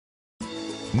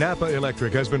Napa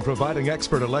Electric has been providing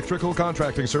expert electrical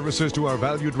contracting services to our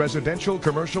valued residential,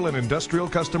 commercial, and industrial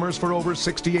customers for over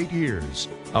 68 years.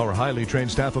 Our highly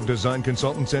trained staff of design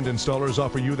consultants and installers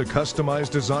offer you the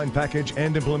customized design package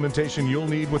and implementation you'll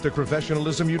need with the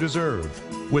professionalism you deserve.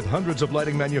 With hundreds of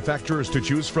lighting manufacturers to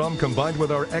choose from, combined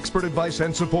with our expert advice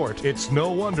and support, it's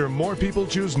no wonder more people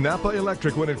choose Napa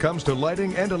Electric when it comes to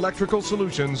lighting and electrical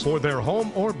solutions for their home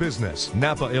or business.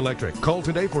 Napa Electric. Call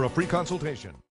today for a free consultation.